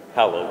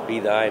 hallowed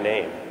be thy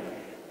name.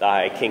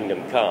 Thy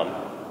kingdom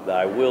come,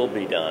 thy will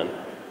be done,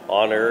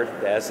 on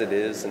earth as it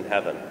is in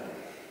heaven.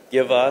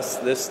 Give us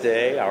this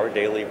day our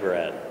daily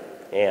bread,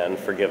 and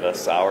forgive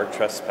us our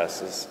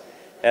trespasses,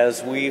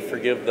 as we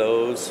forgive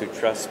those who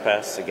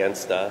trespass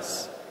against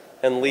us.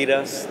 And lead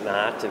us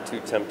not into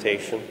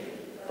temptation,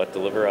 but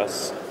deliver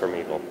us from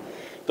evil.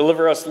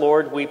 Deliver us,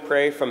 Lord, we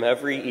pray, from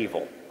every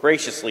evil.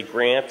 Graciously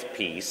grant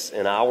peace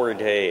in our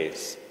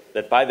days,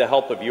 that by the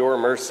help of your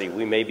mercy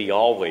we may be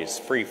always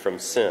free from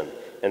sin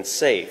and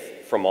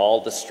safe from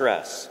all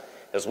distress,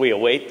 as we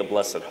await the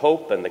blessed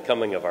hope and the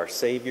coming of our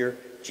Savior,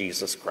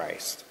 Jesus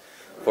Christ.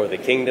 For the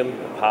kingdom,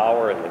 the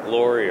power, and the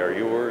glory are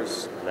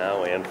yours,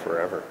 now and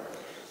forever.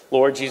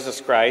 Lord Jesus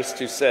Christ,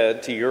 who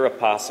said to your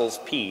apostles,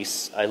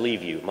 "Peace I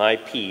leave you, my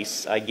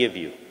peace I give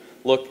you,"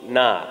 look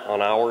not on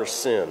our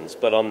sins,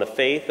 but on the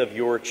faith of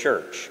your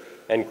church,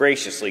 and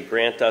graciously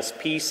grant us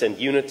peace and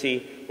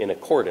unity in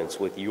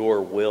accordance with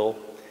your will,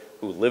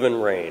 who live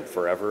and reign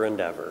forever and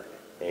ever.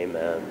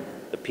 Amen.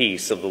 The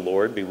peace of the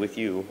Lord be with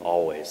you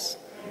always.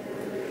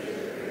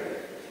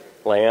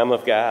 Lamb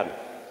of God,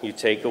 you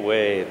take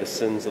away the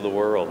sins of the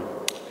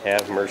world.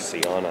 Have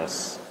mercy on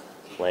us.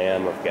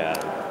 Lamb of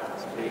God.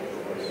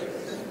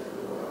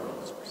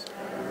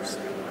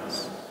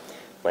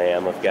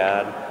 Lamb of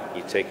God,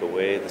 you take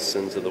away the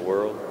sins of the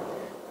world.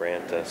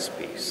 Grant us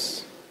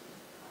peace.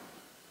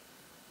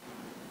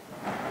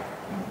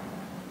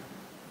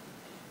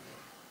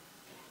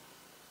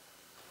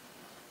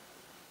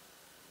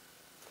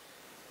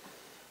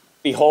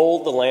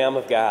 Behold the Lamb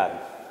of God.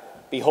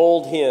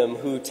 Behold him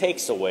who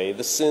takes away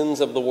the sins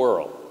of the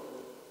world.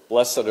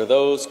 Blessed are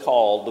those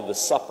called to the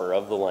supper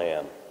of the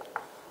Lamb.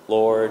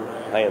 Lord,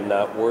 I am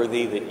not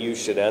worthy that you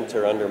should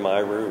enter under my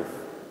roof,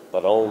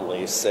 but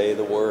only say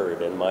the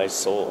word, and my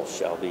soul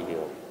shall be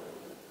healed.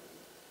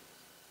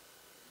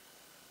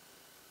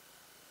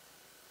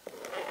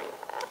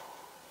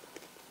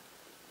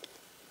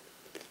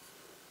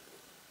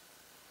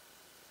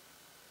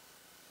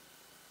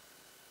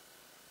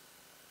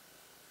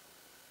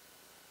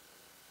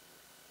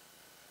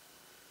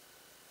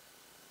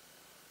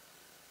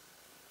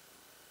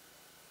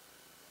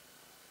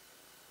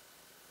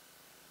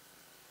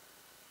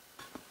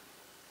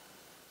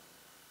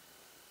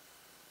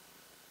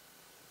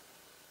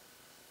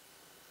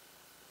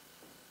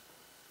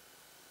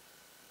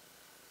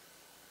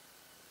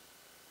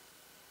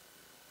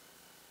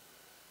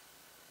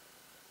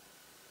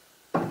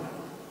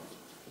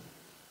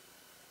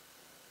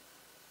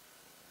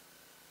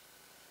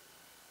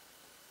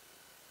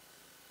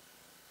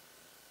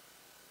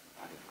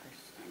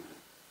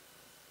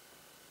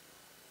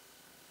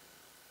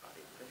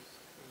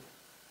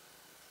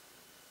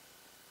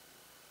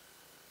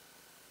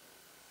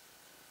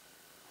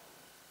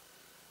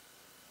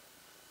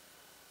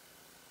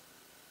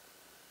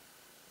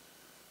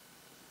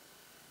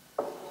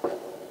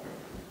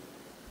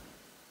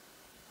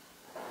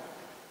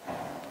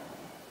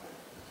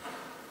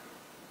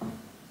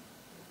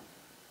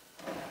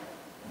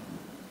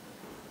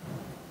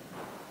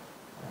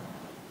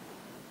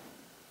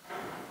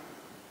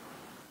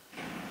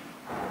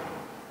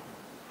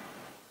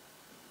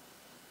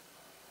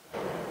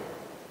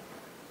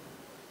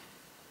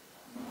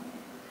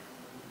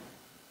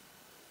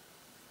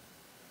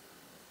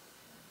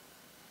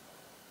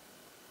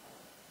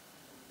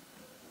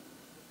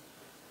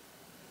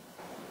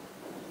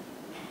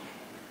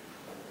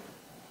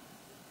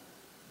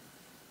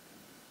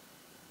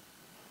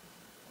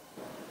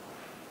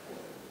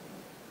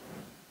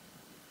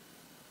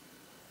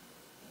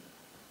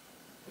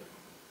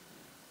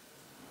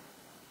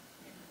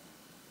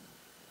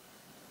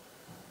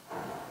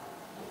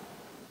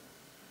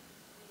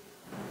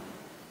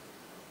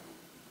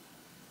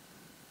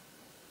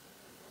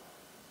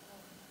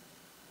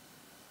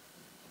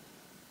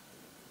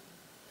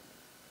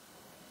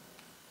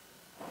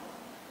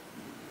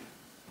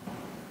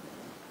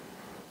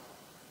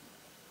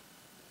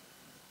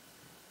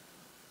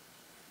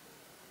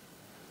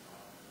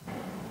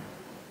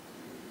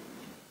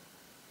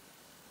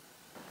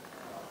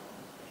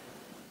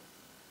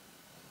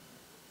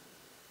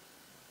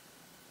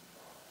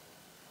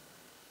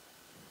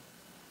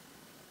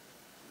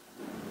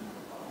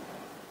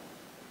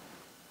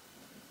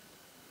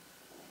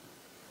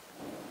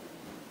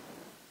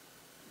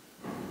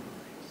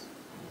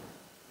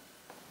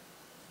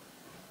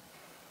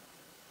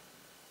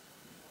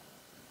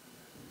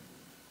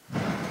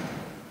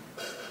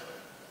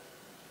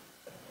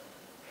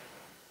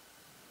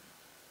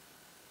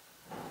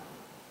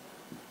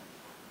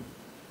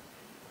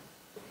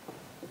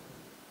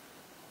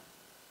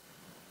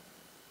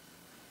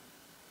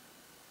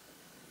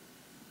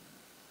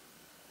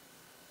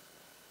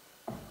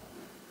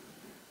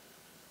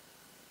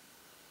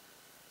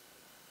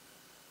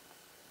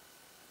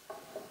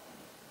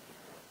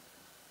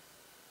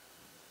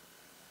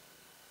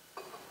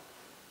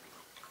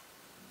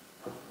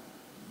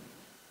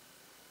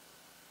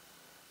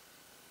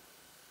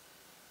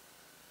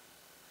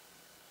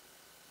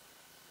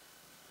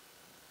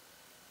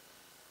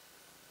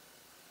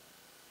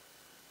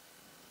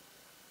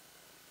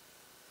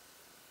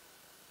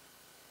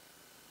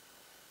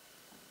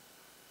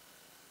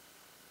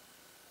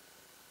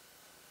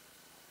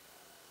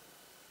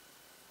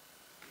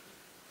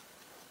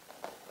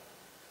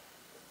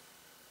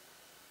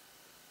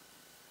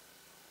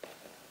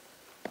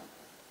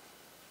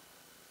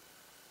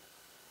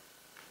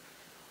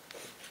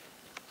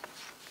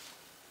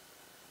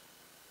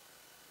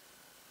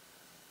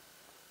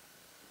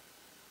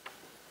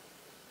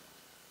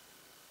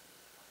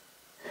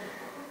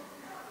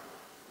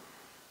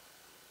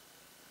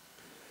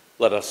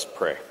 Let us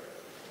pray.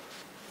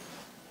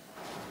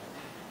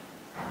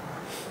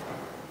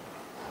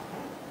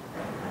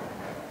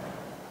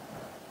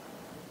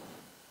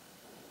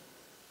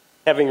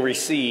 Having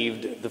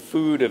received the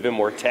food of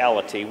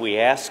immortality, we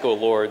ask, O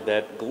Lord,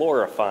 that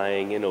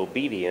glorifying in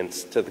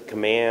obedience to the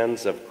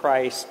commands of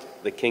Christ,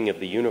 the King of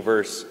the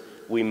universe,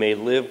 we may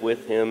live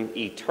with him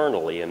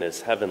eternally in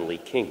his heavenly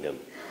kingdom,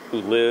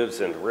 who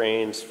lives and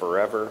reigns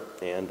forever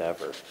and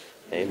ever.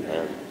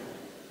 Amen.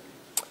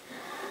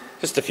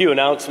 Just a few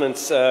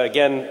announcements.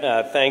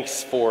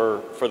 Thanks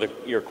for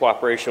your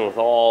cooperation with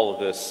all of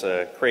this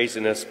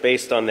craziness.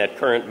 Based on that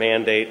current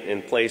mandate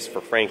in place for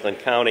Franklin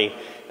County,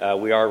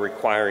 we are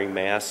requiring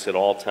masks at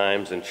all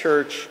times in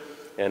church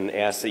and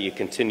ask that you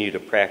continue to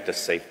practice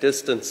safe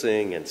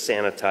distancing and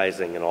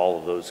sanitizing and all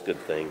of those good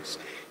things.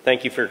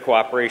 Thank you for your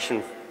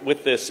cooperation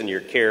with this and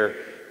your care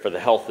for the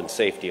health and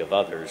safety of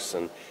others.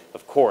 And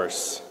of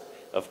course,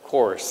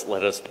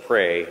 let us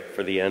pray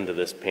for the end of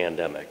this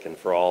pandemic and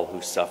for all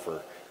who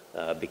suffer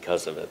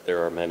because of it.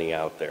 There are many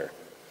out there.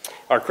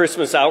 Our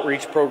Christmas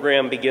outreach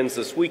program begins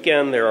this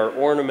weekend. There are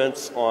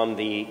ornaments on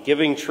the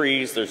giving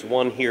trees. There's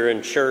one here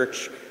in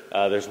church.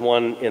 There's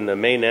one in the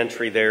main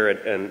entry there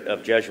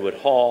of Jesuit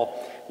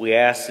Hall. We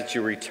ask that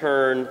you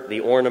return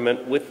the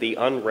ornament with the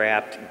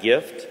unwrapped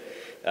gift.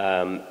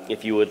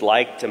 If you would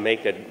like to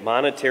make a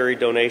monetary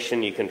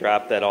donation, you can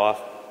drop that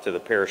off to the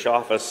parish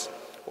office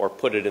or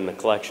put it in the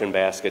collection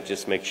basket.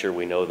 Just make sure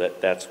we know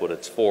that that's what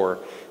it's for.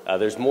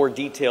 There's more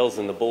details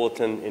in the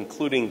bulletin,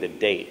 including the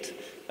date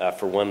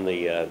for when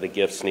the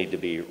gifts need to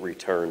be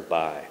returned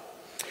by.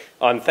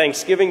 On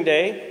Thanksgiving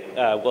Day,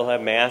 we'll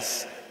have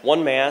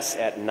one Mass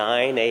at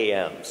 9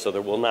 a.m. So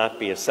there will not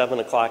be a 7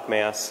 o'clock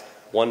Mass,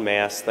 one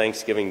Mass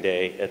Thanksgiving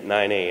Day at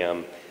 9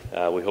 a.m.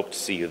 We hope to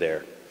see you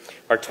there.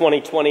 Our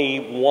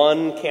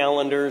 2021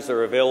 calendars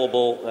are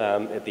available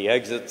at the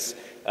exits.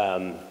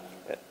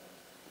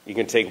 You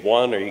can take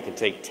one or you can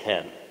take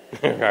 10.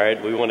 All right,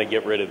 we want to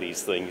get rid of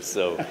these things,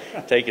 so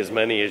take as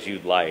many as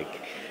you'd like.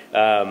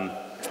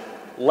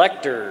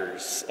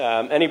 Lectors,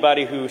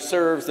 anybody who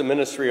serves the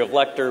ministry of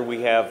lector,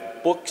 we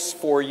have books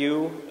for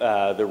you.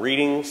 The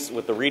readings,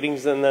 with the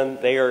readings in them,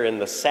 they are in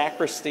the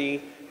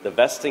sacristy, the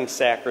vesting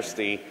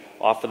sacristy,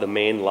 off of the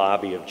main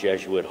lobby of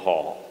Jesuit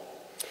Hall.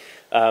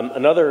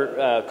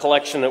 Another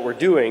collection that we're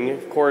doing,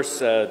 of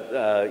course,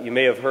 you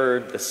may have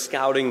heard the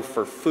Scouting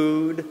for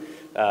Food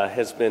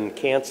has been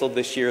canceled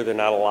this year. They're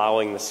not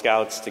allowing the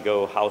scouts to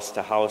go house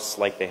to house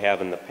like they have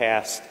in the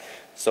past.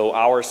 So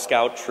our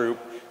scout troop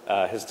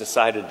has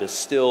decided to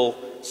still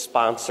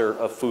sponsor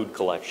a food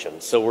collection.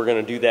 So we're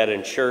going to do that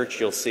in church.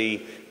 You'll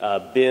see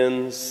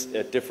bins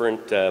at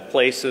different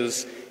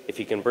places. If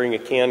you can bring a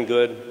canned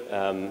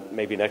good,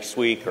 maybe next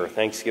week or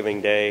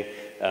Thanksgiving Day,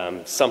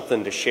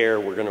 something to share,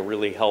 we're going to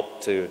really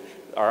help to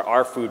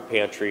our food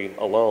pantry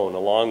alone,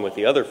 along with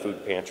the other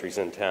food pantries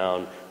in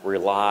town,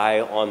 rely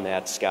on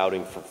that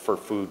scouting for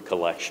food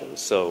collection.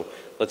 So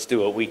let's do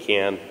what we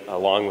can,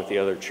 along with the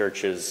other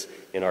churches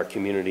in our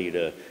community,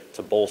 to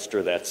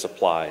bolster that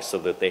supply so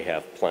that they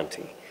have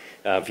plenty.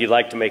 If you'd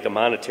like to make a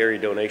monetary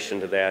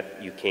donation to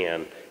that, you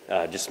can.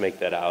 Just make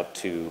that out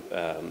to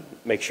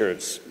make sure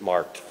it's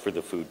marked for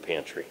the food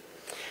pantry.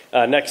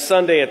 Next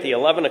Sunday at the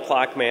 11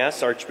 o'clock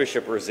Mass,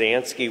 Archbishop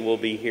Rozansky will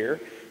be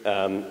here.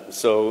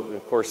 So,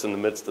 of course, in the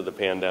midst of the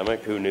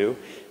pandemic, who knew?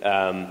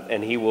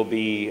 And he will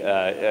be,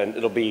 and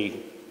it'll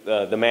be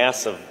the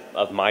Mass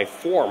of my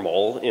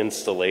formal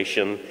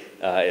installation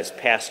as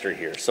pastor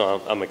here.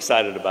 So I'm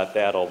excited about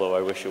that, although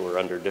I wish it were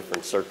under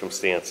different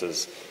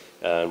circumstances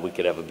and we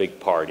could have a big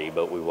party,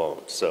 but we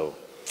won't. So,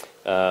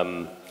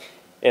 and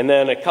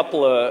then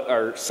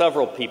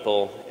several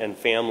people and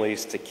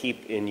families to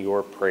keep in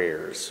your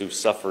prayers who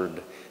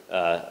suffered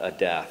a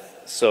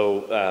death.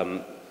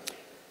 So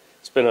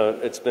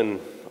it's been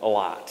a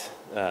lot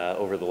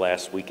over the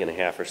last week and a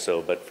half or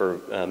so. But for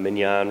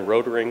Mignon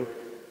Rodering,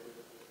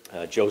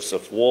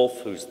 Joseph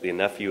Wolf, who's the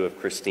nephew of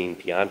Christine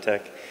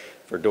Piontek,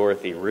 for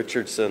Dorothy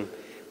Richardson,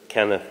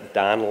 Kenneth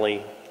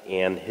Donnelly,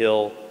 Ann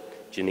Hill,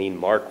 Janine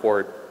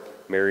Marquardt,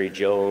 Mary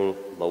Jo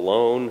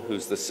Malone,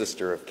 who's the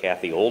sister of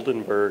Kathy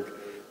Oldenburg,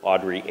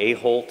 Audrey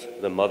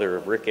Aholt, the mother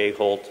of Rick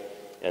Aholt,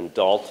 and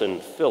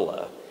Dalton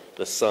Filla,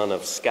 the son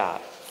of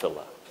Scott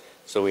Filla.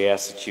 So we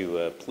ask that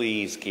you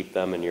please keep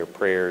them in your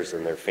prayers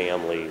and their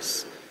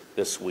families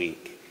this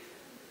week.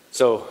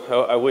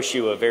 So I wish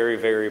you a very,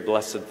 very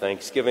blessed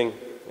Thanksgiving.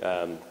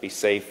 Be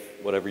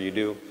safe, whatever you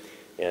do.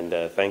 And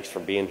thanks for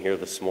being here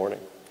this morning.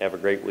 Have a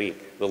great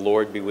week. The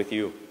Lord be with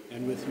you.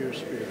 And with your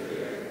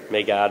spirit.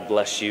 May God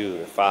bless you,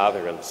 the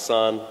Father and the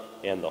Son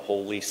and the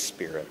Holy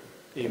Spirit.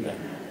 Amen.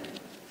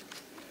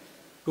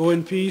 Go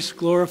in peace,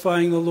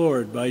 glorifying the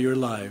Lord by your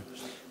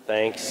lives.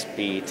 Thanks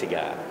be to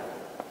God.